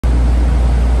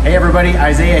Hey everybody,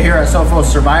 Isaiah here at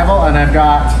SOPHOS Survival, and I've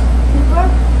got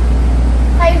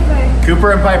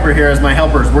Cooper and Piper here as my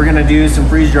helpers. We're gonna do some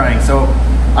freeze drying. So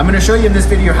I'm gonna show you in this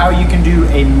video how you can do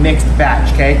a mixed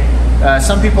batch, okay?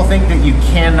 Some people think that you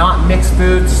cannot mix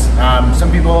foods.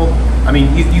 Some people, I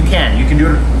mean, you can do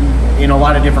it in a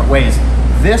lot of different ways.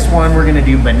 This one, we're gonna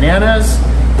do bananas,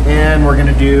 and we're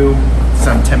gonna do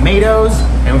some tomatoes,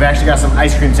 and we've actually got some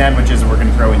ice cream sandwiches that we're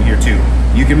gonna throw in here too.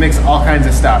 You can mix all kinds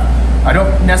of stuff. I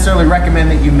don't necessarily recommend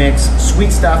that you mix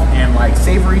sweet stuff and like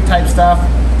savory type stuff,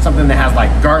 something that has like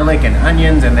garlic and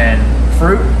onions and then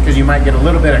fruit, because you might get a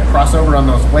little bit of crossover on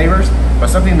those flavors. But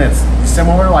something that's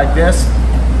similar like this,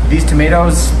 these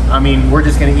tomatoes, I mean, we're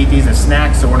just gonna eat these as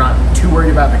snacks, so we're not too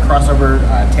worried about the crossover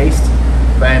taste,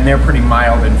 and they're pretty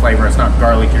mild in flavor. It's not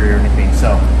garlicky or anything.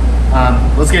 So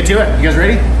let's get to it. You guys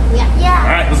ready? Yeah. All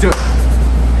right, let's do it.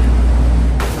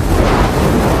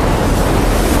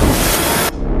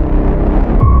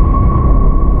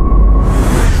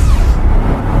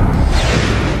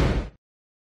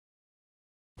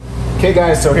 Okay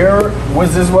guys, so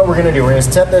this is what we're gonna do. We're gonna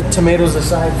set the tomatoes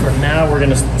aside for now. We're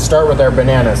gonna start with our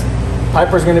bananas.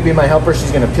 Piper's gonna be my helper.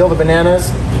 She's gonna peel the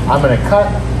bananas. I'm gonna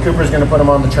cut. Cooper's gonna put them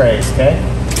on the trays, okay?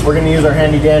 We're gonna use our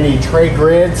handy dandy tray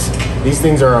grids. These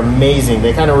things are amazing.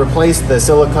 They kind of replace the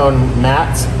silicone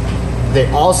mats. They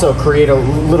also create a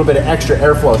little bit of extra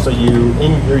airflow, so you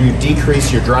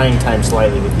decrease your drying time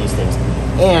slightly with these things.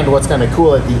 And what's kind of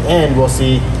cool at the end, we'll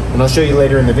see, and I'll show you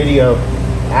later in the video,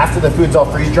 after the food's all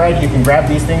freeze dried, you can grab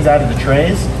these things out of the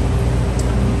trays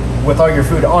with all your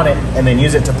food on it and then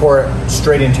use it to pour it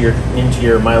straight into your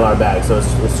Mylar bag. So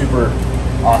it's super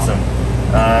awesome.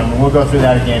 We'll go through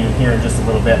that again here in just a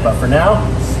little bit, but for now,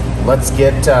 let's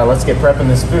get prepping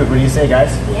this food. What do you say,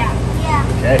 guys? Yeah.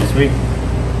 Okay, sweet.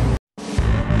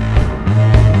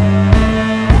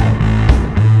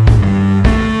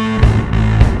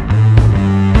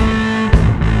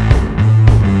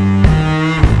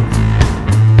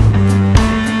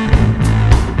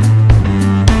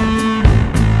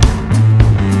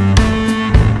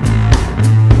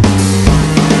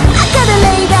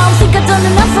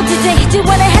 Did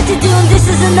what I had to do, and this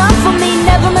is enough for me.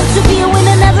 Never meant to be a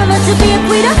winner, never meant to be a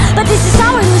quitter, but this is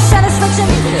how I lose satisfaction.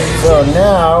 So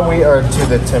now we are to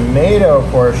the tomato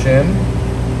portion,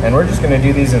 and we're just gonna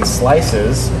do these in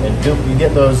slices. And you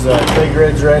get those tray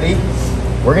grids ready.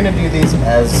 We're gonna do these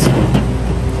as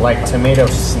like tomato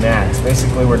snacks.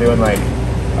 Basically, we're doing like,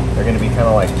 they're gonna be kind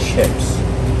of like chips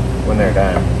when they're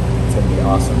done. It's gonna be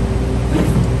awesome.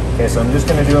 Okay, so I'm just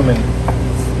gonna do them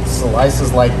in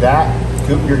slices like that.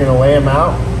 Coop, you're gonna lay them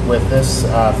out with this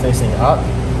facing up,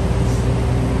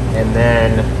 and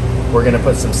then we're gonna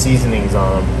put some seasonings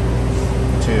on them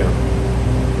too.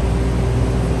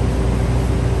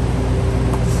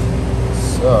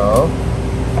 So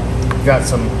we've got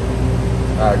some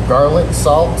garlic,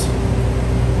 salt,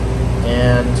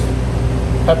 and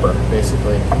pepper,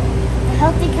 basically. A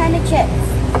healthy kind of chips.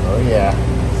 Oh yeah.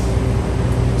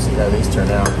 See how these turn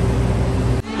out.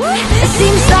 It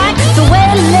seems like the way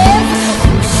I live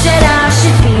said I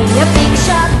should be a big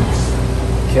shot.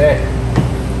 Okay,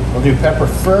 we'll do pepper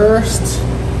first.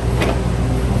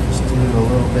 Just do a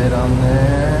little bit on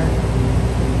there.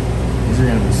 These are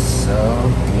gonna be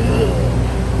so good.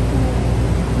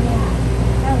 Yeah.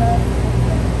 I love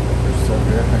pepper. They're so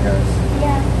good, huh guys?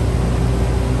 Yeah.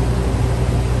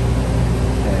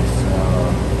 Okay, so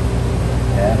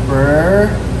pepper.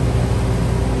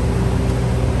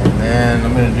 And then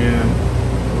I'm gonna do a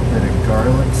little bit of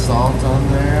garlic salt on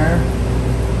there.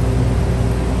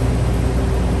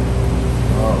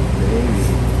 Oh baby.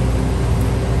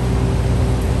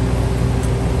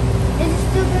 Is it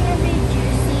still gonna be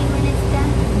juicy when it's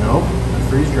done? Nope, the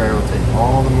freeze dryer will take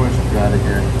all the moisture out of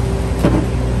here.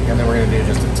 And then we're gonna do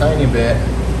just a tiny bit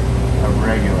of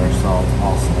regular salt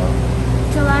also.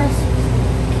 It's a lot of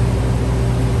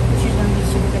Which is gonna be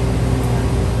super good.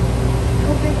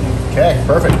 Okay,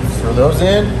 perfect. Throw those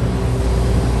in.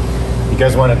 You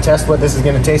guys want to test what this is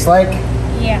going to taste like?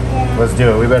 Yeah. Let's do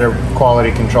it. We better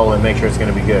quality control and make sure it's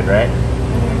going to be good, right?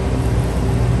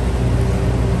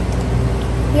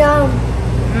 Yum.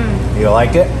 You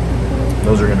like it?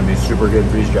 Those are going to be super good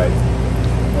freeze dried.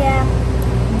 Yeah.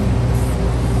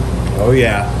 Oh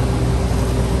yeah.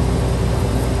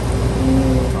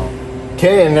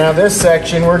 Okay, and now this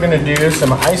section we're going to do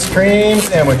some ice cream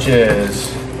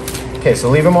sandwiches. Okay, so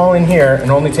leave them all in here and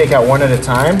only take out one at a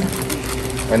time.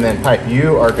 And then Pipe,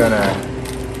 you are gonna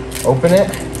open it.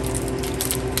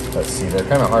 Let's see, they're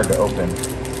kind of hard to open.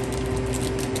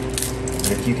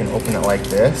 But if you can open it like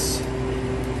this,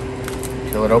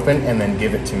 peel it open and then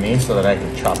give it to me so that I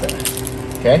can chop it.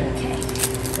 Okay? Okay.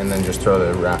 and then just throw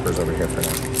the wrappers over here for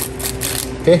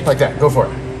now. Okay, like that, go for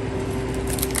it.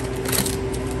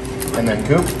 And then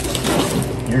Coop,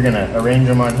 you're gonna arrange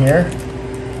them on here,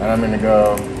 and I'm gonna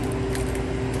go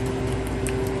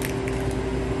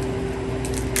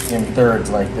in thirds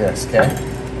like this, okay?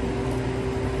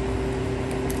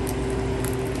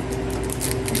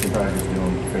 You can probably just do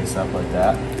them face up like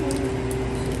that.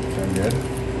 Sound good?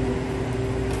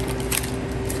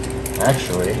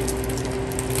 Actually,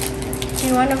 Do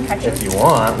you want them touching? if you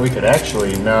want, we could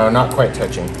actually, no, not quite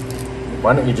touching.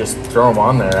 Why don't you just throw them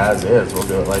on there as is? We'll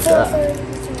do it like that.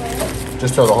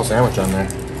 Just throw the whole sandwich on there.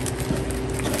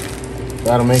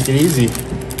 That'll make it easy.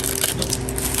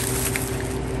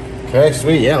 Okay,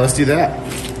 sweet, yeah, let's do that.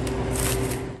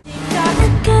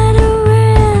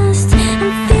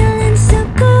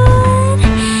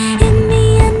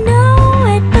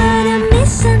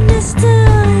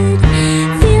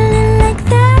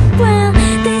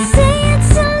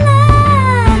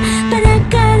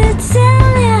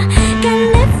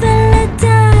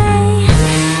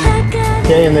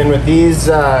 Okay, and then with these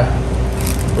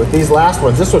last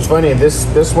ones, this was funny.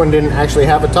 This one didn't actually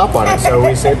have a top on it, so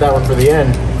we saved that one for the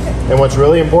end. And what's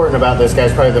really important about this,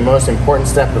 guys, probably the most important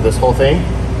step of this whole thing,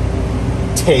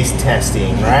 taste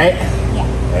testing, right?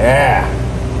 Yeah.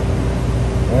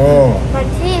 My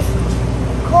teeth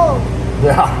cold.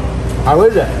 Yeah. How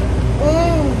is it?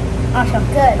 Awesome.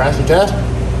 Good. Pass the test?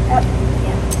 Yep.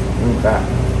 Yeah. Okay.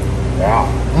 Yeah.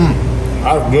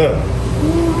 That's good.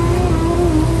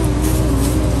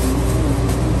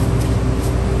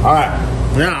 All right.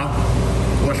 Now,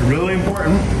 what's really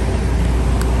important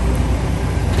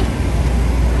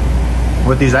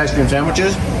with these ice cream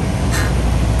sandwiches,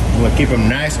 we'll keep them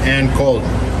nice and cold.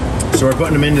 So we're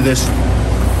putting them into this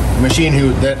machine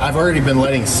that I've already been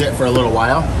letting sit for a little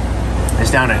while.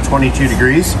 It's down at 22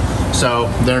 degrees,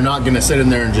 so they're not gonna sit in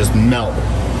there and just melt.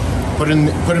 Put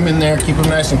them in there, keep them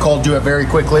nice and cold, do it very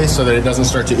quickly so that it doesn't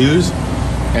start to ooze,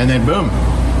 and then boom,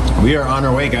 we are on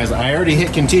our way, guys. I already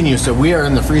hit continue, so we are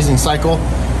in the freezing cycle.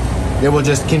 It will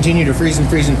just continue to freeze and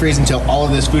freeze and freeze until all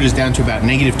of this food is down to about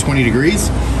negative 20 degrees.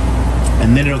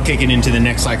 And then it'll kick it into the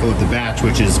next cycle of the batch,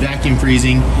 which is vacuum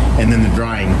freezing and then the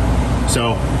drying.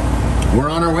 So we're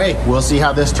on our way. We'll see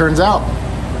how this turns out.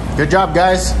 Good job,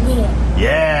 guys.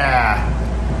 Yeah.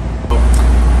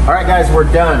 All right, guys,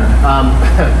 we're done.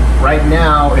 Right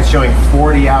now it's showing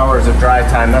 40 hours of dry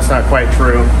time. That's not quite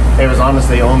true. It was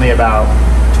honestly only about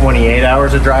 28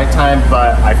 hours of dry time,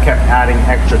 but I've kept adding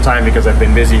extra time because I've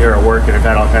been busy here at work and I've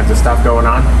had all kinds of stuff going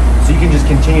on. So you can just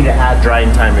continue to add drying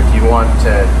time if you want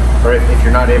to, or if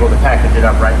you're not able to package it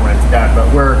up right when it's done. But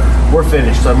we're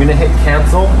finished. So I'm gonna hit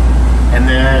cancel and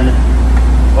then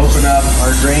open up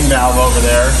our drain valve over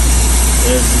there.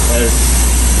 As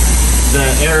the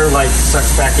air like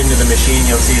sucks back into the machine,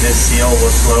 you'll see this seal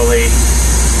will slowly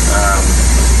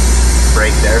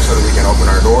break there so that we can open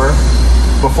our door.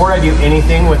 Before I do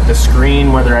anything with the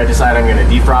screen, whether I decide I'm gonna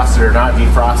defrost it or not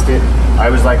defrost it, I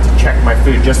always like to check my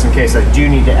food just in case I do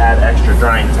need to add extra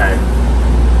drying time.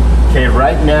 Okay,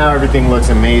 right now everything looks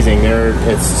amazing.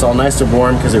 It's all nice and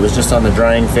warm because it was just on the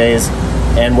drying phase.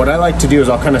 And what I like to do is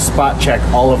I'll kind of spot check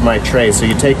all of my trays. So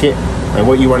you take it, and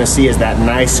what you want to see is that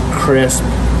nice, crisp,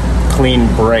 clean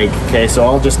break. Okay, so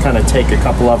I'll just kind of take a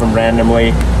couple of them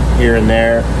randomly here and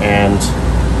there, and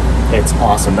it's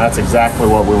awesome. That's exactly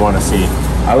what we want to see.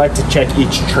 I like to check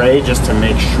each tray just to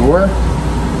make sure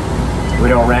we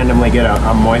don't randomly get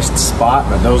a moist spot,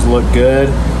 but those look good.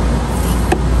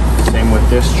 Same with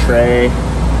this tray.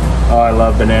 Oh, I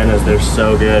love bananas, they're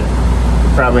so good.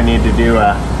 We probably need to do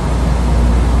a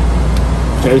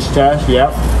taste test.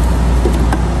 Yep,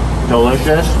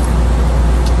 delicious.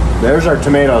 There's our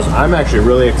tomatoes. I'm actually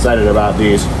really excited about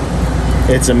these.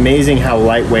 It's amazing how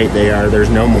lightweight they are. There's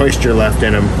no moisture left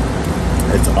in them.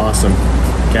 It's awesome.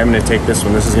 Okay, I'm gonna take this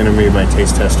one. This is gonna be my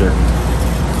taste tester.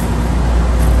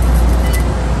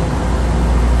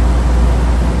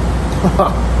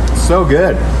 So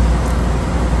good.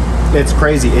 It's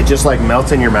crazy. It just like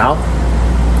melts in your mouth.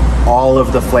 All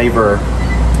of the flavor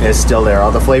is still there.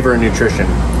 All the flavor and nutrition.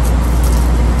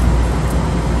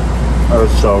 Oh,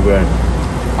 it's so good.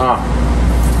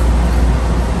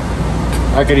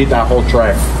 I could eat that whole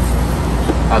tray.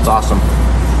 That's awesome.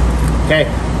 Okay,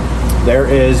 there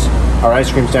is our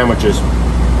ice cream sandwiches.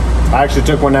 I actually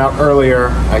took one out earlier.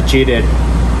 I cheated.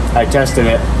 I tested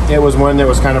it. It was one that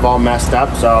was kind of all messed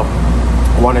up, so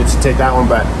I wanted to take that one.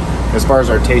 But as far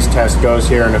as our taste test goes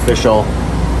here, an official,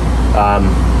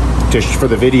 just for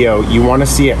the video, you want to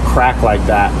see it crack like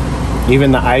that.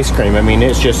 Even the ice cream, I mean,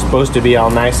 it's just supposed to be all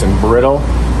nice and brittle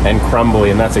and crumbly,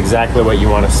 and that's exactly what you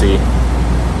want to see.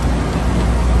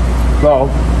 So,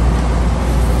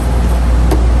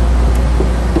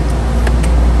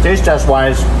 taste test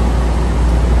wise,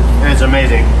 it's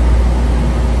amazing.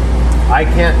 I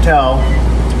can't tell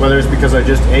whether it's because I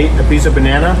just ate a piece of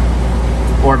banana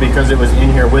or because it was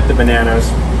in here with the bananas,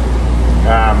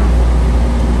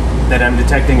 that I'm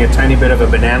detecting a tiny bit of a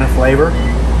banana flavor.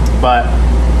 But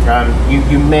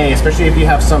you may, especially if you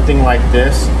have something like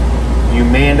this, you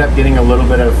may end up getting a little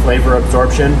bit of flavor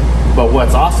absorption. But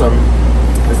what's awesome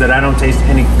is that I don't taste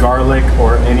any garlic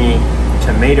or any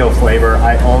tomato flavor.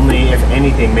 I only, if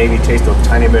anything, maybe taste a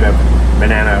tiny bit of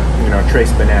banana,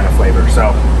 trace banana flavor.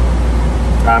 So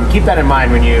keep that in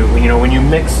mind when you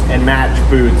mix and match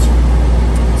foods.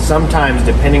 Sometimes,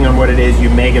 depending on what it is, you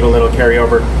may get a little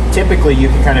carryover. Typically, you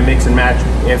can kind of mix and match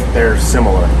if they're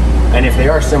similar. And if they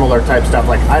are similar type stuff,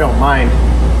 like I don't mind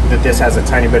that this has a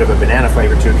tiny bit of a banana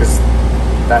flavor too, because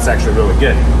that's actually really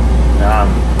good.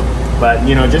 But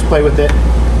just play with it.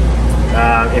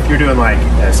 If you're doing like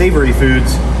savory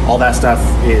foods, all that stuff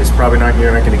is probably not,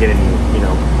 you're not going to get any,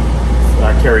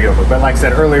 carryover. But like I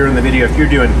said earlier in the video, if you're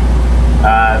doing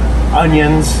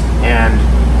onions and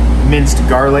minced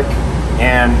garlic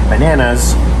and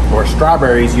bananas or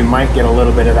strawberries, you might get a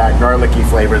little bit of that garlicky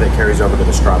flavor that carries over to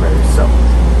the strawberries. So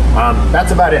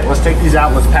that's about it. Let's take these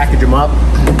out, let's package them up.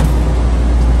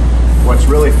 What's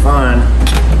really fun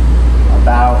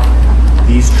about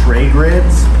these tray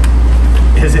grids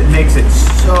is it makes it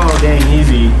so dang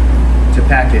easy to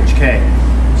package. Okay,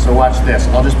 so watch this.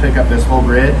 I'll just pick up this whole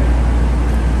grid,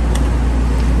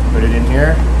 put it in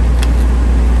here,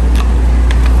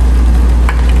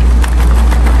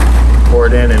 pour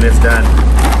it in, and it's done.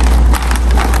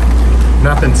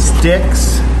 Nothing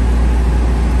sticks.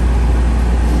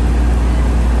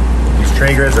 These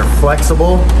tray grids are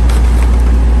flexible.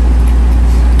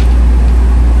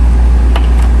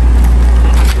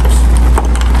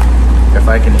 If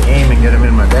I can aim and get them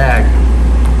in my bag.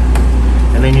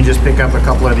 And then you just pick up a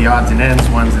couple of the odds and ends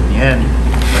ones at the end.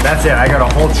 But that's it. I got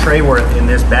a whole tray worth in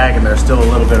this bag, and there's still a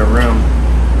little bit of room.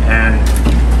 And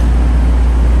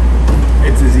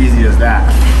it's as easy as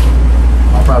that.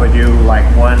 I'll probably do like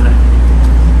one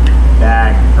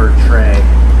bag per tray.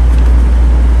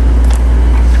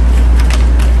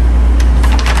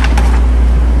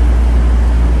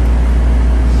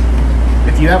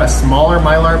 If you have a smaller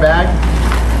Mylar bag,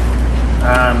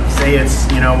 say it's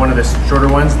one of the shorter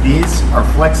ones, these are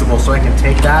flexible, so I can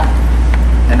take that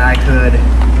and I could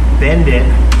bend it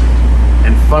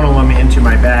and funnel them into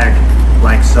my bag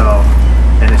like so,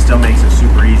 and it still makes it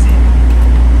super easy.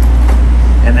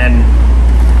 And then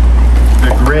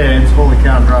the grids, holy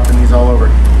cow, I'm dropping these all over.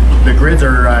 The grids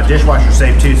are dishwasher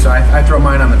safe too, so I throw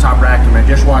mine on the top rack in my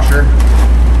dishwasher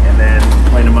and then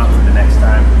clean them up for the next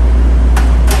time.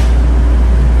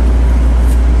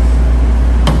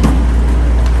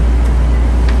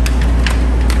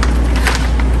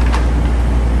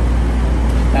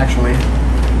 Actually,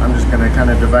 I'm just gonna kind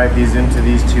of divide these into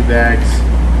these two bags.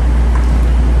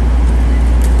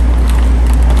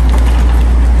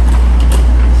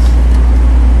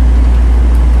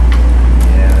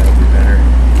 Yeah, that'll be better.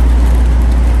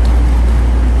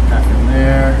 Half in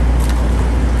there,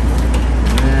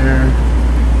 there.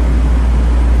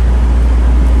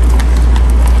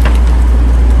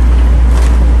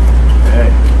 Okay,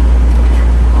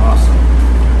 awesome.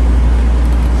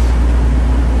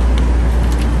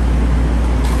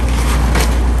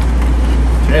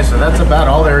 Okay, so that's about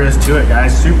all there is to it,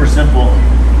 guys. Super simple.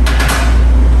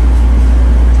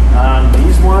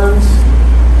 These ones,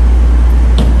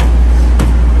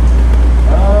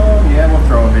 yeah, we'll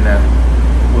throw them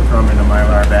in a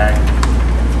Mylar bag.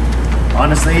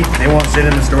 Honestly, they won't sit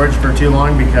in the storage for too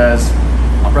long because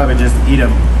I'll probably just eat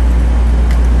them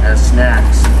as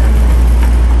snacks,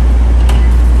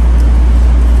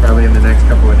 probably in the next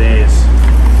couple of days.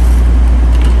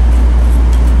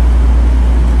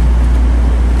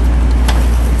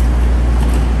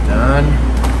 Done.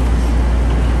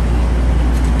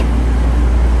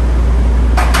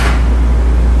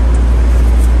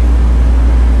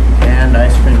 And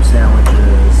ice cream sandwiches.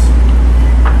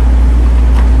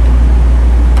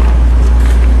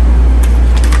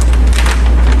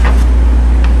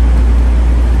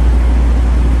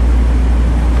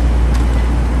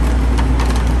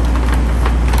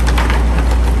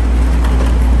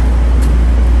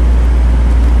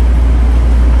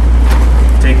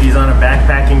 On a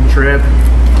backpacking trip,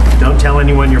 don't tell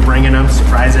anyone you're bringing them,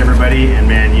 surprise everybody, and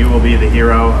man, you will be the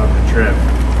hero of the trip.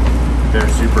 They're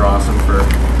super awesome for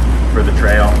the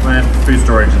trail and food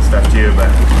storage and stuff too.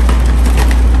 But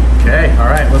okay, all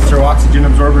right, let's throw oxygen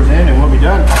absorbers in and we'll be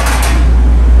done.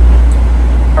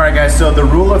 All right guys, so the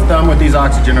rule of thumb with these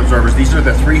oxygen absorbers, these are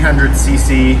the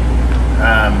 300cc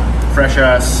Fresh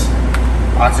Us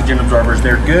oxygen absorbers.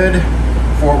 They're good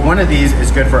for, one of these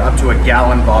is good for up to a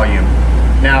gallon volume.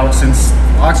 Now, since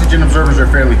oxygen absorbers are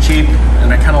fairly cheap,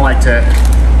 and I kind of like to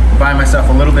buy myself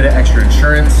a little bit of extra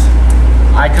insurance,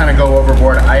 I kind of go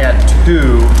overboard. I add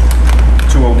 2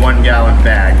 to a 1 gallon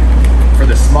bag. For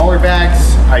the smaller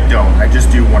bags, I don't. I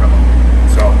just do one of them.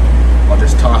 So I'll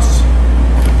just toss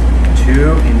 2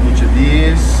 in each of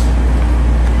these.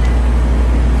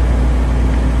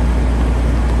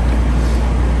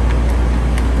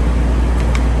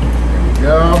 There we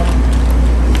go.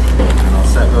 And I'll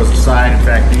set those aside. In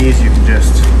fact, these you can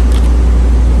just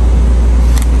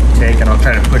take, and I'll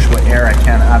try to push what air I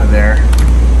can out of there.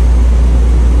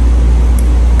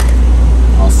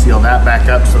 I'll seal that back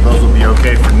up so those will be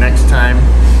okay for next time.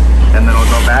 And then I'll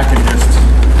go back and just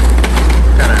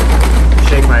kind of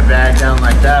shake my bag down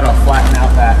like that. I'll flatten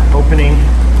out that opening.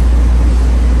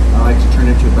 I like to turn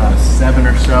it to about a 7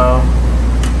 or so.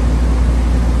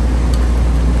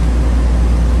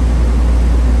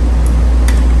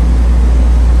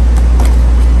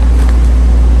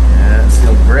 Yeah, it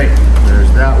sealed great.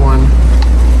 There's that one.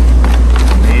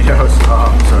 Tomatoes. Oh,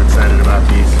 I'm so excited about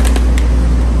these.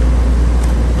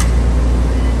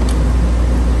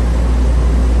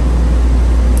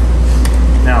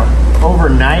 Now,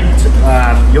 overnight,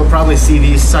 you'll probably see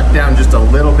these suck down just a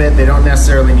little bit. They don't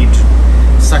necessarily need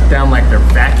to suck down like they're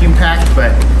vacuum packed,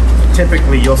 but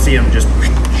typically you'll see them just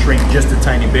shrink just a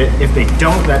tiny bit. If they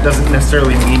don't, that doesn't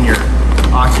necessarily mean your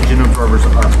oxygen absorbers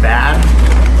are bad.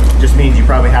 It just means you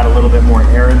probably had a little bit more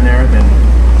air in there than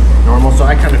normal. So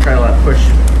I kind of try to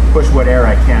push what air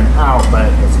I can out,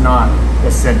 but it's not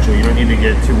essential. You don't need to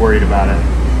get too worried about it.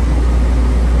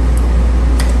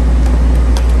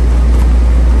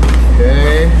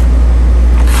 Okay,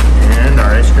 and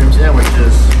our ice cream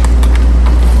sandwiches.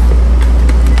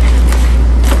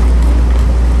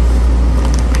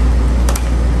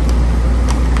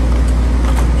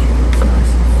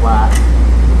 Nice and flat.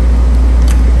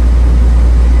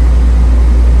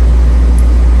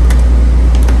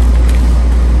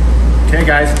 Okay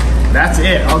guys, that's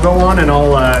it. I'll go on and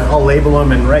I'll label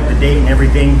them and write the date and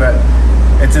everything, but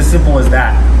it's as simple as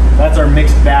that. That's our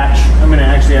mixed batch.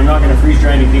 I'm not gonna freeze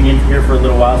dry anything in here for a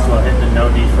little while, so I'll hit the no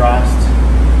defrost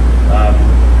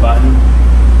button.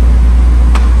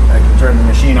 I can turn the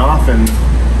machine off and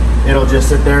it'll just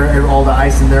sit there. All the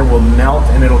ice in there will melt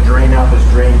and it'll drain out this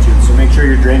drain tube. So make sure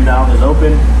your drain valve is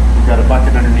open. You've got a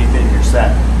bucket underneath it and you're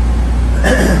set.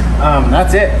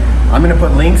 That's it. I'm gonna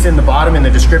put links in the bottom in the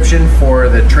description for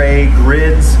the tray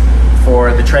grids,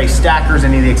 for the tray stackers,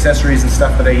 any of the accessories and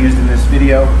stuff that I used in this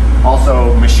video.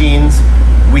 Also machines,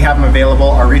 we have them available.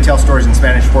 Our retail store is in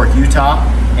Spanish Fork, Utah,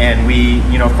 and we,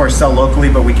 of course sell locally,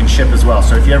 but we can ship as well.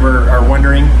 So if you ever are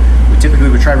wondering, we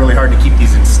typically try really hard to keep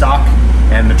these in stock,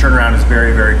 and the turnaround is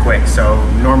very, very quick. So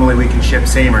normally we can ship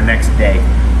same or next day.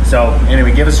 So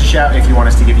anyway, give us a shout if you want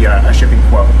us to give you a shipping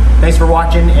quote. Thanks for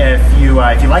watching. If you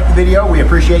like the video, we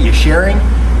appreciate you sharing.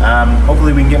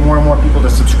 Hopefully we can get more and more people to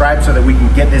subscribe so that we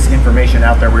can get this information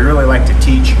out there. We really like to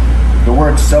teach. The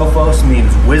word SOPHOS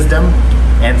means wisdom.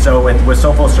 And so with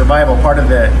SOPHOS Survival, part of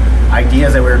the idea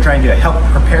is that we were trying to help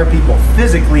prepare people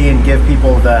physically and give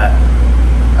people the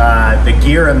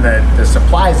gear and the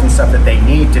supplies and stuff that they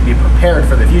need to be prepared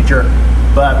for the future.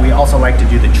 But we also like to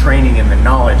do the training and the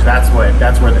knowledge. That's where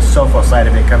the SOPHOS side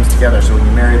of it comes together. So when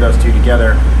you marry those two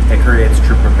together, it creates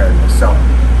true preparedness. So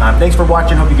thanks for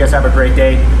watching. Hope you guys have a great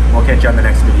day. We'll catch you on the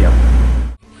next video.